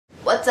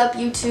What's up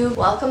YouTube?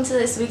 Welcome to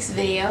this week's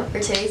video. For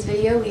today's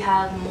video we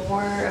have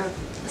more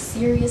of a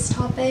serious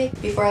topic.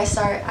 Before I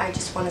start, I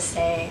just want to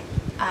say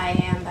I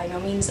am by no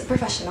means a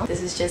professional.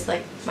 This is just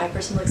like my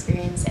personal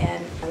experience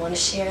and I want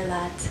to share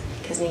that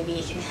because maybe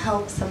it can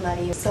help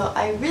somebody. So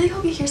I really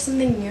hope you hear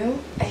something new.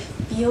 I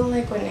feel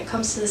like when it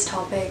comes to this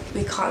topic,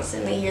 we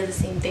constantly hear the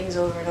same things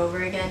over and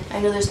over again.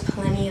 I know there's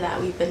plenty that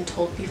we've been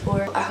told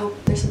before. I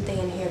hope there's something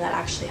in here that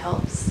actually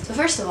helps. So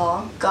first of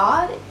all,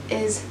 God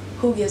is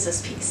who gives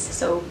us peace.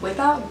 So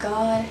without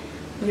God,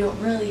 we don't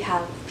really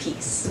have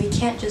peace. We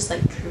can't just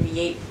like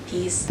create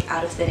peace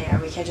out of thin air.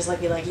 We can't just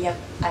like be like, yep,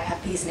 I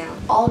have peace now.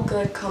 All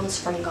good comes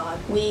from God.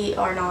 We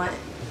are not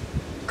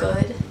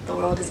good. The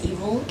world is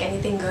evil.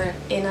 Anything good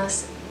in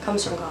us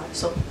comes from God.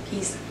 So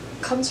peace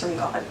comes from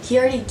God. He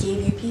already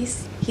gave you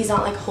peace. He's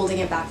not like holding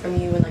it back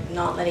from you and like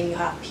not letting you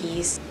have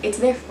peace. It's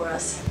there for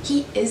us.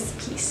 He is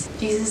peace.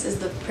 Jesus is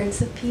the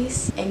Prince of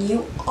Peace and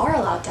you are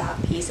allowed to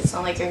have peace. It's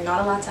not like you're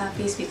not allowed to have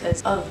peace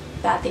because of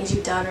bad things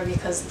you've done or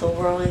because the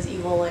world is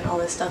evil and all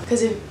this stuff.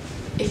 Because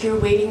if you're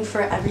waiting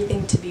for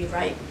everything to be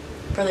right,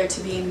 for there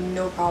to be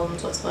no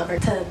problems whatsoever,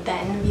 to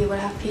then be able to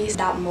have peace,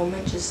 that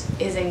moment just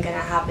isn't gonna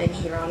happen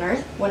here on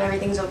earth. When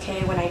everything's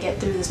okay, when I get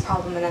through this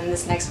problem and then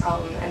this next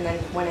problem, and then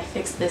when I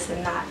fix this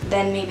and that,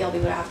 then maybe I'll be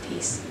able to have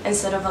peace.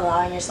 Instead of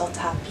allowing yourself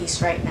to have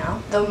peace right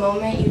now, the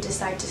moment you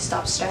decide to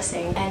stop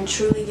stressing and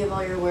truly give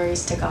all your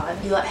worries to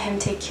God, you let Him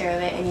take care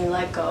of it and you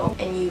let go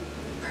and you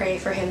pray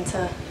for Him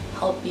to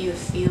help you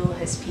feel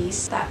His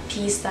peace, that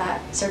peace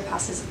that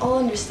surpasses all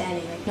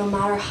understanding. Like no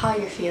matter how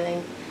you're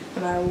feeling,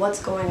 no matter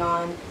what's going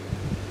on,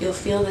 you'll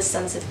feel this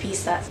sense of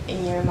peace that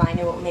in your mind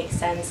it won't make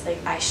sense,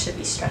 like I should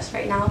be stressed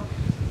right now,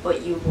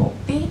 but you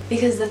won't be.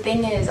 Because the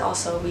thing is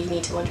also, we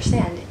need to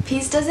understand,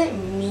 peace doesn't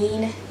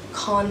mean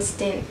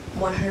constant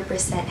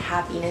 100%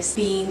 happiness,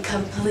 being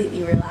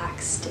completely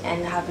relaxed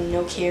and having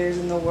no cares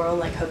in the world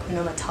like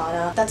Hakuna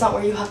Matata. That's not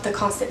where you have to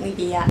constantly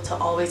be at to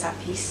always have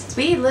peace.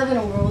 We live in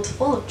a world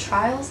full of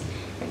trials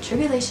and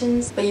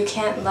tribulations, but you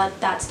can't let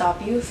that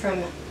stop you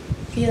from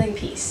feeling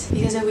peace.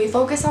 Because if we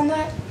focus on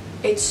that,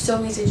 it's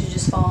so easy to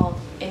just fall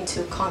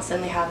into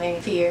constantly having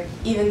fear.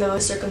 Even though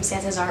the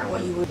circumstances aren't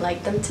what you would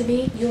like them to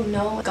be, you'll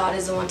know God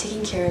is the one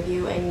taking care of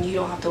you and you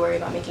don't have to worry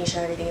about making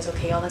sure everything is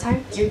okay all the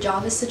time. Your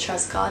job is to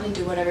trust God and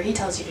do whatever He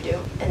tells you to do,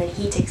 and then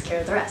He takes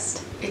care of the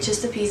rest. It's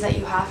just the peace that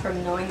you have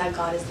from knowing that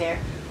God is there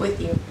with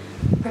you,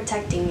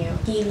 protecting you.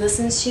 He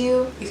listens to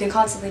you. You can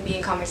constantly be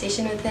in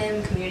conversation with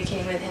Him,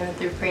 communicating with Him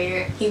through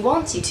prayer. He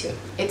wants you to.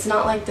 It's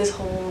not like this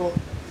whole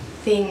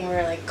thing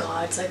where like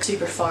God's like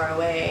super far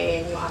away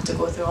and you have to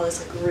go through all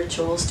this like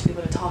rituals to be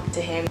able to talk to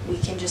Him. We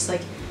can just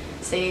like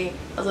say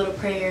a little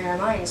prayer in our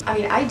minds. I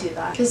mean, I do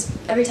that because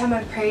every time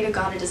I pray to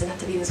God, it doesn't have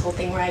to be this whole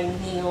thing where I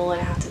kneel and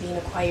I have to be in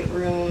a quiet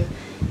room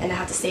and I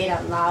have to say it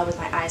out loud with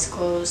my eyes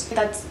closed.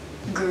 That's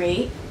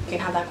great. You can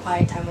have that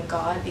quiet time with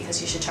God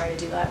because you should try to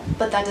do that.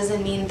 But that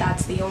doesn't mean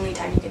that's the only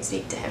time you can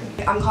speak to Him.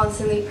 I'm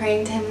constantly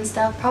praying to Him and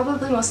stuff,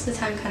 probably most of the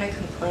time kind of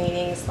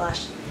complaining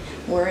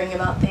 / worrying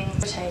about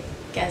things, which I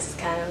guess is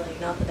kind of like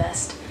not the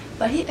best.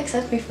 But He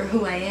accepts me for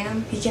who I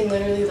am. He can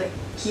literally like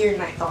hear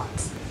my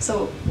thoughts.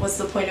 So what's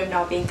the point of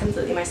not being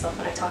completely myself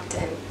when I talk to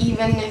Him?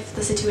 Even if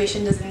the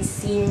situation doesn't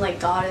seem like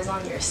God is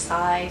on your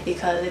side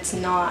because it's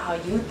not how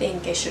you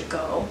think it should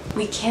go,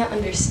 we can't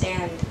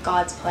understand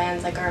God's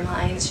plans. Like our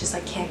minds just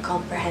like can't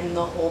comprehend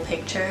the whole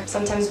picture.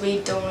 Sometimes we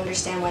don't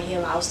understand why He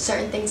allows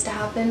certain things to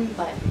happen,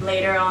 but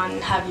later on,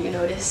 have you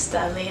noticed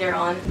that later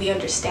on we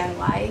understand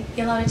why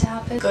He allowed it to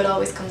happen? Good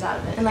always comes out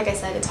of it. And like I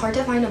said, it's hard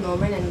to find a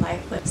moment in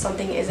life when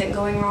something isn't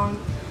going wrong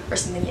or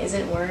something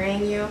isn't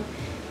worrying you.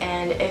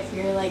 And if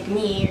you're like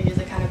me, or you're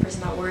the kind of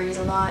person that worries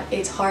a lot,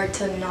 it's hard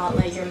to not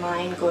let your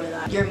mind go to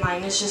that. Your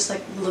mind is just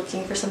like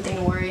looking for something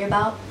to worry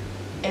about,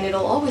 and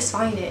it'll always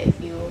find it if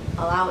you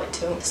allow it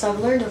to. So I've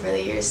learned over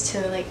the years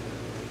to like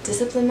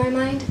discipline my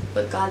mind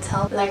with God's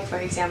help. Like for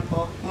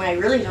example, when I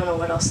really don't know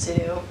what else to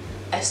do,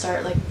 I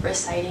start like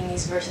reciting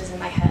these verses in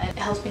my head. It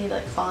helps me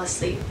like fall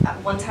asleep. At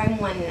one time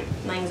when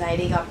my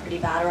anxiety got pretty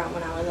bad around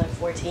when I was like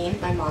 14,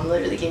 my mom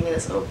literally gave me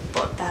this little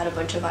book that had a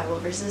bunch of Bible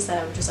verses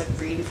that I would just like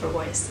read before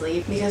going to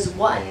sleep. Because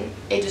one,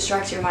 it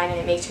distracts your mind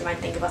and it makes your mind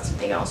think about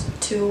something else.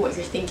 Two, what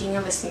you're thinking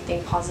of is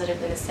something positive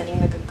and it's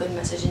sending like a good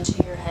message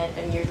into your head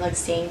and you're like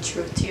saying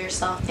truth to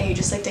yourself and you're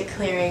just like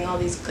declaring all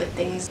these good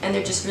things, and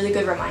they're just really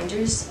good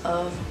reminders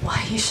of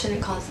why you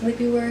shouldn't constantly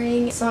be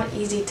worrying. It's not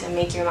easy to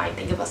make your mind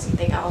think about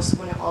something else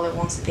when all it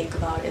wants to think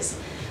about is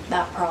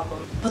that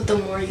problem. But the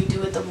more you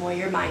do it, the more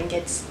your mind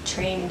gets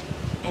trained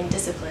and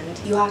disciplined.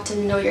 You have to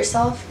know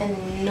yourself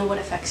and know what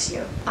affects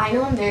you. I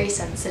know I'm very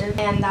sensitive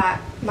and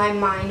that my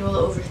mind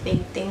will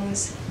overthink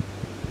things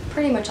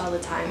pretty much all the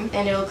time,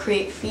 and it'll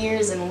create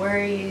fears and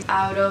worries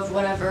out of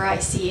whatever I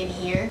see and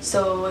hear.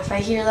 So if I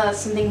hear that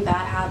something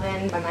bad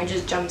happened, my mind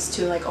just jumps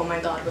to like, oh my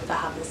god, what if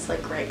that happens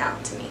like right now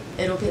to me?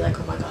 It'll be like,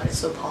 oh my god, it's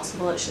so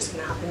possible, it's just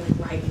gonna happen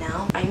like right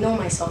now. I know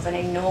myself and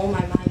I know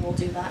my mind will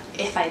do that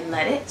if I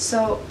let it.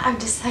 So I've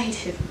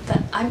decided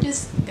that I'm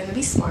just gonna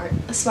be smart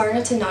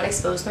enough to not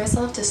expose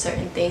myself to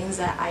certain things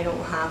that I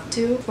don't have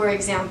to. For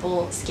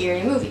example,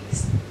 scary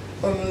movies.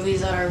 or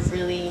movies that are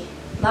really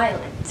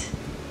violent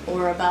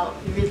or about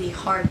really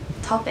hard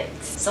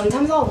topics.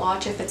 Sometimes I'll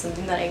watch if it's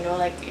something that I know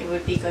like it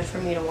would be good for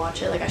me to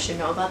watch it, like I should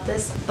know about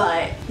this,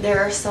 but there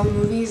are some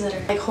movies that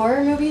are like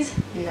horror movies,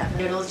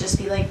 never. It'll just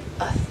be like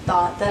a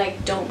thought that I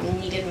don't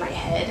need in my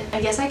head.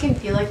 I guess I can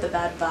feel like the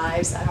bad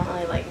vibes, I don't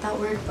really like that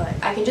word, but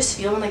I can just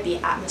feel when like the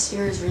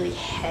atmosphere is really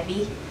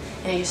heavy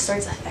and it just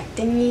starts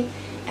affecting me,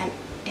 and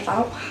if I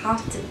don't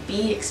have to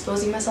be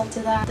exposing myself to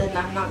that, then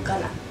I'm not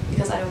gonna,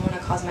 because I don't want to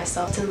cause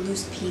myself to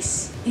lose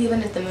peace,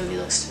 even if the movie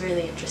looks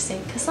really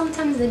interesting, because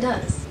sometimes it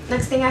does.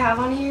 Next thing I have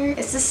on here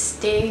is to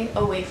stay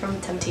away from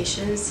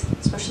temptations,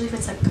 especially if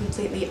it's like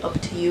completely up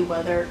to you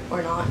whether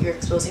or not you're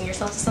exposing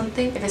yourself to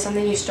something. If it's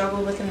something you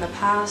struggled with in the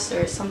past,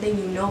 or something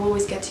you know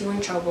always gets you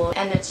in trouble,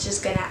 and it's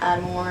just gonna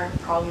add more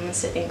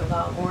problems to think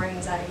about, more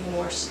anxiety,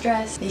 more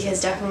stress,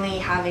 because definitely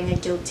having a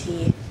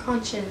guilty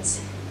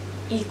conscience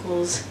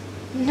equals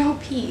no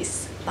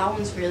peace. That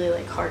one's really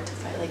like hard to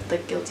fight, like the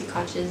guilty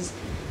conscience.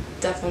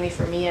 Definitely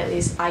for me at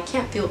least, I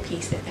can't feel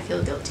peace if I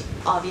feel guilty.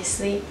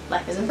 Obviously,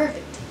 life isn't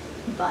perfect,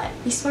 but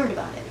be smart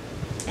about it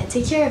and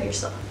take care of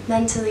yourself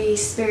mentally,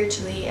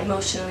 spiritually,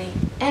 emotionally,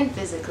 and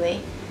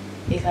physically,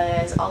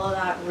 because all of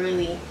that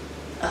really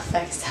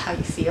affects how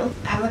you feel.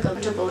 I have like a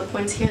bunch of bullet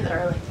points here that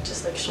are like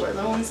just like short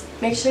little ones.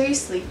 Make sure you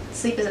sleep.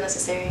 Sleep is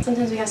necessary.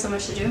 Sometimes we have so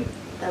much to do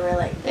that we're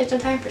like, there's no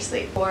time for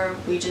sleep, or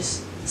we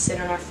just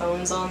sit on our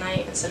phones all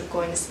night instead of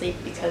going to sleep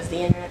because the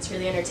internet's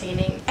really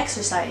entertaining.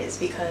 Exercise,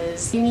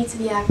 because you need to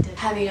be active.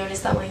 Have you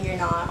noticed that when you're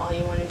not, all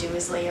you want to do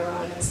is lay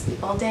around and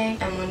sleep all day,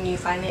 and when you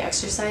finally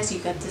exercise, you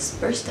get this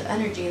burst of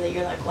energy that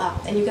you're like, wow,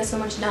 and you get so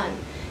much done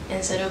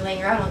instead of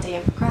laying around all day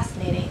and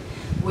procrastinating,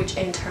 which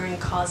in turn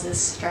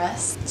causes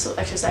stress. So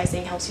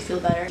exercising helps you feel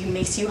better. It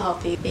makes you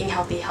healthy. Being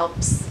healthy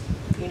helps.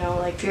 You know,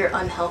 like if you're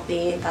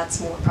unhealthy, that's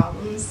more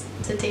problems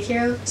to take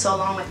care of. So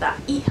along with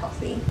that, eat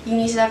healthy. You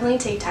need to definitely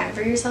take time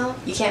for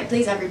yourself. You can't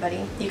please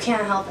everybody. You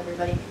can't help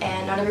everybody.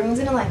 And not everyone's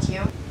gonna like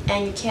you.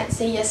 And you can't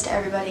say yes to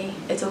everybody.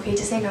 It's okay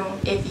to say no.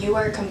 If you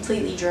are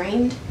completely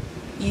drained,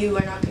 you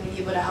are not gonna be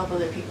able to help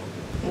other people.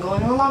 And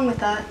going along with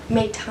that,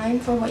 make time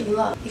for what you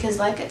love, because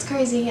life gets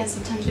crazy and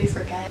sometimes we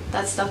forget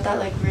that stuff that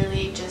like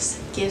really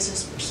just gives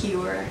us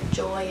pure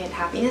joy and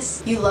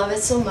happiness. You love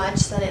it so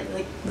much that it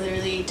like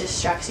literally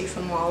distracts you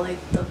from all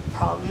like the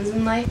problems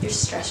in life. Your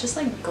stress just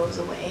like goes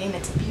away, and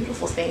it's a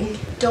beautiful thing.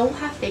 Don't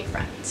have fake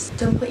friends.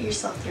 Don't put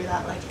yourself through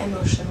that like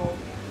emotional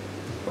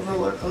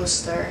roller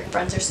coaster.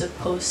 Friends are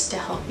supposed to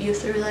help you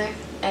through life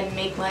and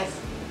make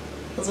life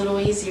a little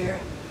easier,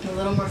 a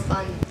little more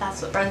fun.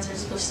 That's what friends are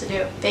supposed to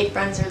do. Fake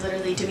friends are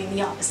literally doing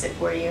the opposite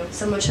for you.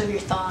 So much of your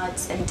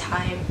thoughts and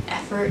time,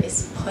 effort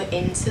is put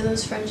into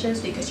those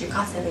friendships because you're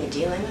constantly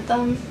dealing with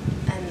them,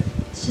 and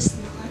it's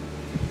just not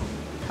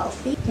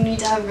healthy. You need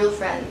to have real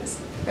friends,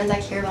 friends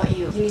that care about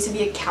you. You need to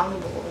be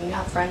accountable. You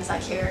have friends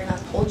that care enough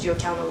to hold you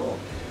accountable,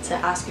 to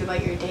ask you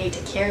about your day,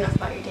 to care enough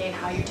about your day and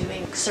how you're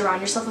doing.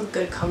 Surround yourself with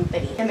good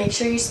company, and make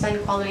sure you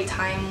spend quality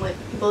time with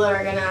people that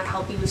are gonna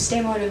help you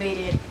stay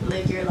motivated,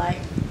 live your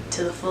life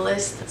to the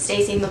fullest.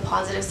 Stay seeing the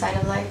positive side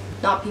of life,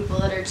 not people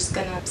that are just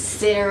gonna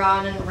sit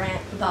around and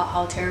rant about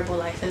how terrible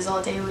life is all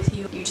day with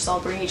you. You just all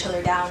bring each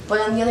other down.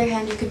 But on the other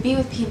hand, you could be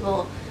with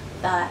people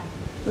that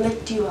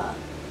lift you up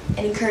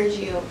and encourage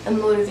you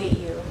and motivate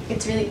you.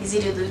 It's really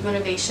easy to lose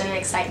motivation and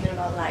excitement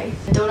about life.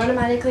 Don't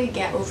automatically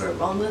get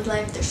overwhelmed with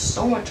life. There's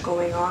so much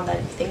going on that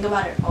if you think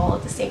about it all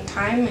at the same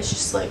time, it's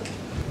just like,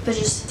 but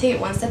just take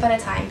it one step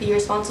at a time. Be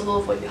responsible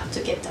of what you have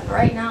to get done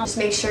right now. Just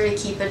make sure to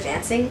keep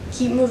advancing,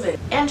 keep moving,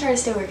 and try to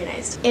stay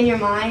organized in your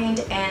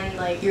mind and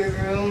like your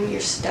room,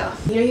 your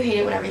stuff. You know you hate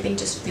it when everything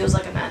just feels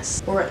like a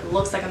mess, or it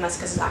looks like a mess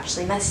because it's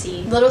actually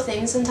messy. Little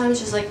things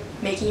sometimes, just like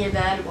making your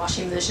bed,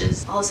 washing the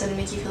dishes, all of a sudden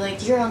make you feel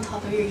like you're on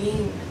top of your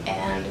game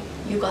and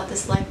you got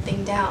this life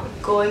thing down.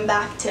 Going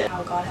back to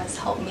how God has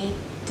helped me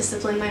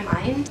discipline my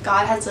mind.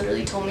 God has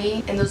literally told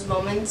me in those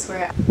moments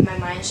where my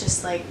mind's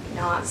just like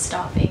not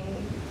stopping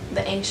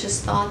the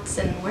anxious thoughts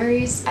and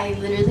worries, I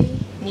literally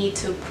need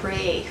to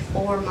pray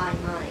for my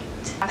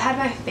mind. I've had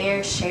my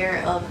fair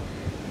share of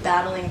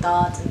battling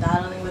thoughts and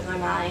battling with my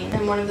mind,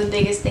 and one of the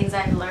biggest things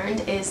I've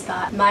learned is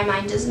that my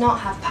mind does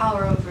not have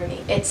power over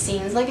me. It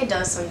seems like it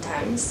does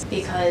sometimes,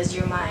 because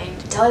your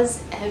mind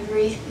does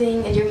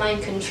everything and your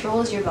mind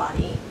controls your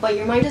body, but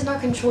your mind does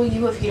not control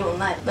you if you don't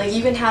let it. Like,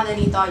 you can have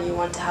any thought you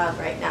want to have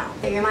right now,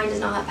 but your mind does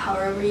not have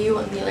power over you.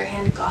 On the other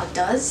hand, God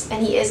does,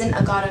 and He isn't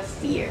a God of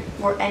fear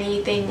or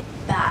anything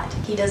bad.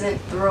 He doesn't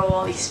throw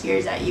all these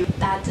fears at you.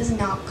 That does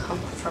not come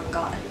from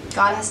God.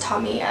 God has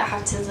taught me I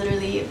have to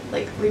literally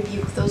like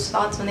rebuke those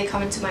thoughts when they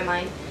come into my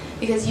mind,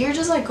 because you're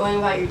just like going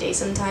about your day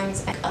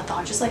sometimes and a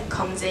thought just like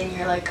comes in,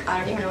 you're like, I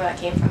don't even know where that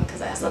came from,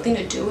 because it has nothing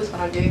to do with what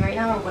I'm doing right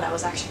now or what I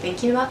was actually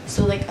thinking about.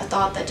 So like a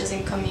thought that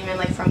doesn't come even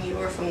like from you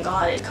or from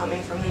God, it's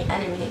coming from the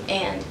enemy,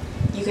 and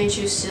you can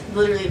choose to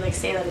literally like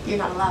say that you're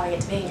not allowing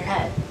it to be in your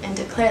head, and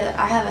declare that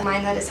I have a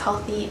mind that is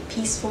healthy,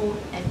 peaceful,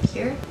 and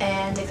pure,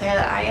 and declare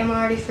that I am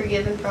already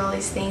forgiven for all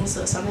these things.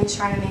 So if something's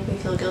trying to make me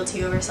feel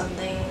guilty over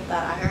something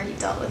that I already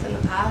dealt with in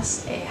the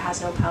past, it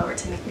has no power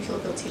to make me feel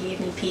guilty. It gave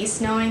me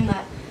peace knowing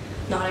that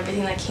not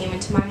everything that came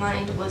into my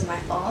mind was my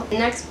fault. The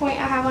next point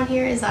I have on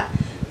here is that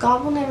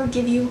God will never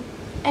give you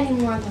any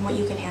more than what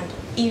you can handle.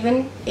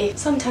 Even if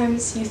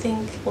sometimes you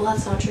think, well,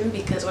 that's not true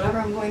because whatever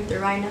I'm going through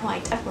right now, I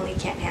definitely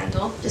can't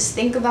handle. Just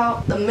think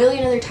about the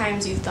million other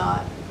times you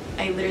thought,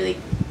 I literally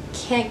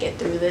can't get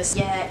through this,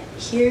 yet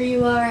here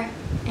you are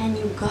and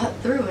you got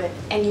through it,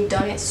 and you've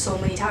done it so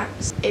many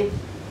times. If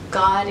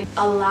God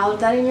allowed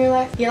that in your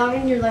life, He allowed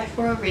it in your life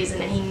for a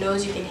reason, and He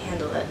knows you can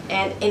handle it,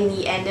 and in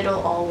the end it'll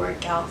all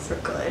work out for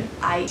good.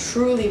 I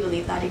truly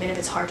believe that, even if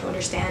it's hard to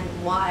understand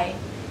why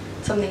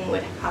something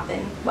would happen,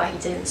 why He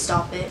didn't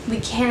stop it. We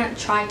can't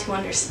try to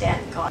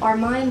understand God. Our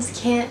minds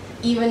can't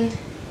even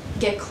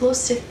get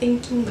close to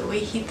thinking the way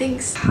He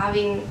thinks.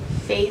 Having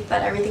faith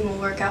that everything will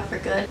work out for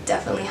good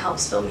definitely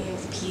helps fill me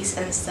with peace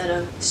instead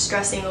of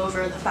stressing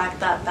over the fact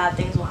that bad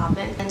things will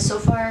happen. And so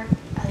far,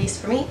 at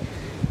least for me,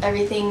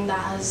 everything that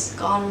has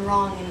gone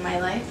wrong in my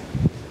life,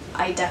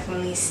 I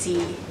definitely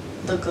see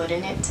the good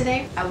in it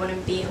today. I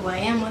wouldn't be who I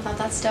am without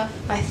that stuff.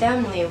 My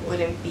family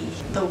wouldn't be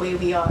the way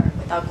we are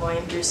without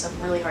going through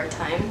some really hard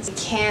times. We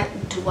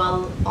can't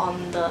dwell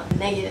on the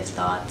negative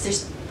thoughts.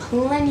 There's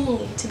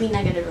plenty to be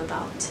negative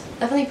about.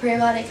 Definitely pray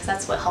about it because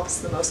that's what helps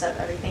the most out of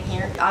everything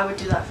here. I would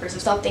do that first.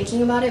 Stop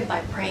thinking about it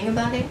by praying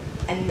about it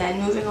and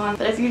then moving on.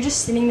 But if you're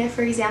just sitting there,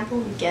 for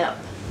example, get up,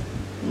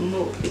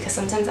 move. Because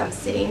sometimes I'm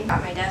sitting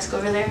at my desk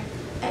over there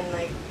and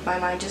like my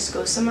mind just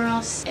goes somewhere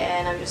else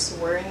and I'm just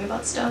worrying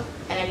about stuff,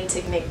 and I need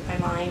to make my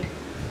mind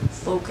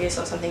focus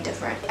on something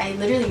different. I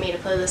literally made a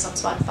playlist on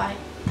Spotify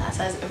that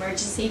says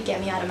Emergency,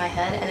 Get Me Out of My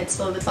Head, and it's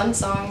filled with fun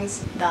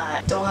songs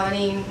that don't have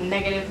any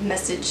negative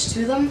message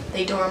to them.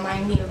 They don't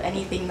remind me of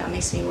anything that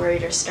makes me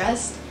worried or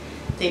stressed.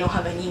 They don't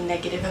have any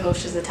negative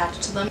emotions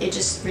attached to them. It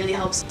just really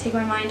helps take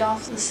my mind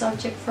off the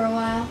subject for a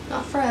while.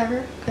 Not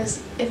forever,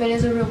 because if it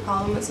is a real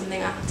problem, it's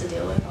something I have to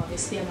deal with.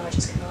 Obviously, I'm not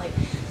just gonna like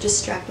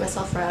distract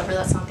myself forever.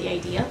 That's not the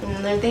idea.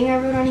 Another thing I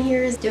wrote on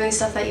here is doing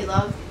stuff that you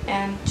love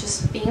and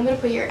just being able to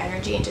put your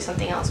energy into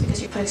something else,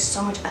 because you're putting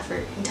so much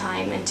effort and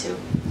time into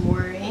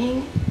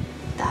worrying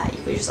that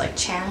you could just like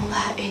channel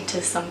that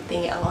into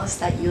something else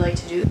that you like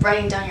to do.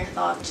 Writing down your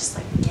thoughts, just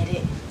like get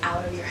it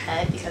out of your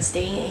head, because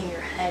staying in your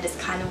head is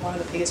kind of one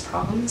of the biggest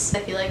problems. I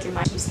feel like your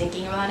mind keeps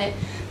thinking about it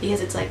because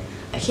it's like,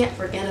 I can't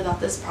forget about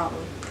this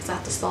problem because I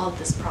have to solve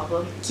this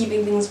problem.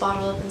 Keeping things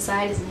bottled up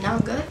inside is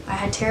not good. I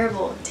had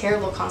terrible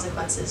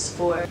consequences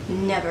for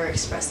never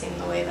expressing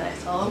the way that I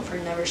felt, for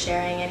never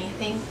sharing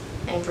anything,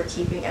 and for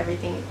keeping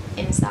everything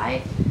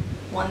inside.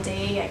 One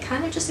day I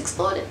kind of just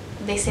exploded.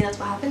 They say that's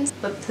what happens,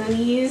 but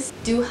please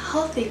do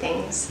healthy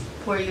things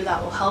for you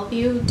that will help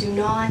you. Do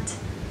not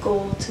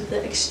go to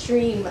the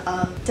extreme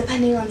of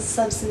depending on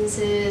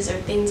substances or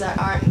things that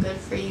aren't good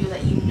for you,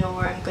 that you know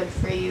aren't good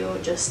for you,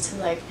 just to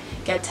like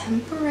get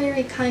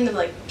temporary kind of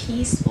like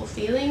peaceful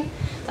feeling.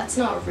 That's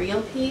not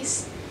real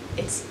peace.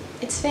 It's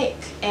fake,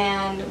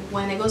 and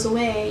when it goes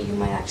away you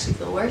might actually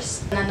feel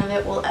worse. None of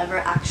it will ever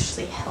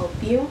actually help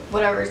you.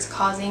 Whatever is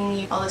causing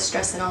you all this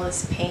stress and all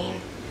this pain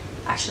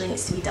actually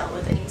needs to be dealt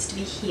with. It needs to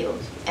be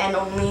healed, and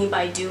only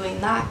by doing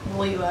that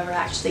will you ever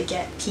actually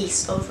get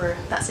peace over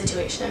that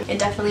situation. It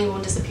definitely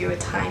won't disappear with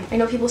time. I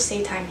know people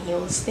say time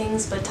heals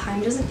things, but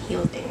time doesn't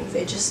heal things.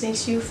 It just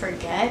makes you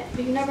forget,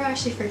 but you never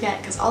actually forget,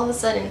 because all of a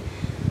sudden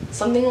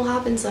something will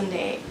happen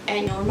someday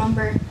and you'll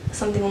remember.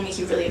 Something will make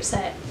you really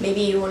upset.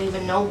 Maybe you won't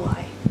even know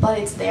why, but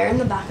it's there in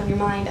the back of your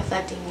mind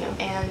affecting you,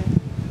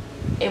 and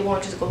it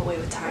won't just go away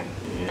with time.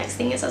 The next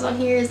thing it says on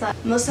here is that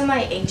most of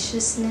my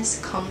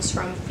anxiousness comes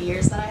from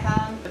fears that I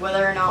have.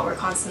 Whether or not we're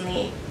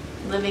constantly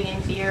living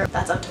in fear,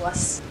 that's up to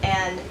us.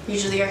 And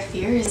usually our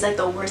fear is like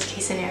the worst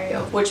case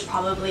scenario, which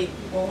probably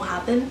won't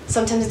happen.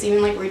 Sometimes it's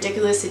even like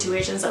ridiculous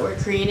situations that we're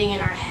creating in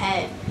our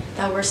head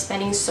that we're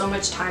spending so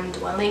much time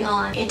dwelling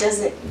on. It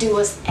doesn't do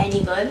us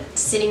any good.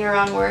 Sitting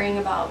around worrying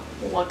about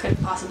what could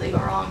possibly go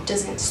wrong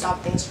doesn't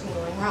stop things from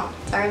going wrong.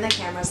 Sorry if the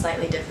camera's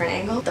slightly different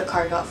angle. The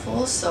car got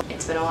full, so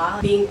it's been a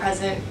while. Being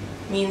present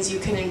means you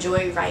can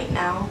enjoy right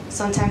now.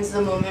 Sometimes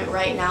the moment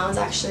right now is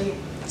actually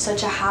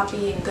such a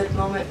happy and good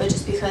moment, but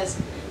just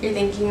because you're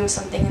thinking of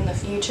something in the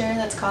future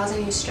that's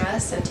causing you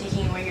stress and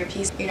taking away your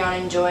peace, you're not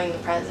enjoying the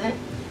present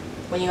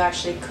when you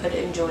actually could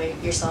enjoy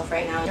yourself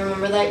right now. And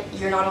remember that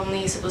you're not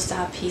only supposed to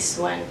have peace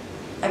when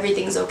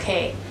everything's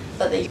okay,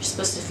 but that you're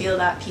supposed to feel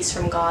that peace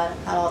from God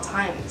at all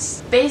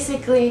times.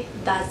 Basically,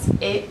 that's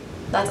it.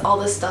 That's all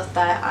the stuff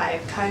that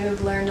I've kind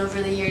of learned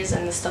over the years,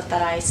 and the stuff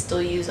that I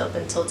still use up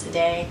until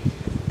today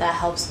that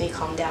helps me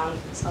calm down.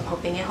 So I'm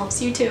hoping it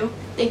helps you too.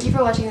 Thank you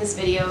for watching this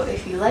video.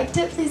 If you liked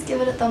it, please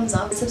give it a thumbs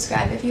up.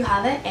 Subscribe if you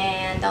haven't,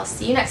 and I'll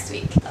see you next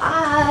week.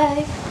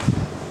 Bye!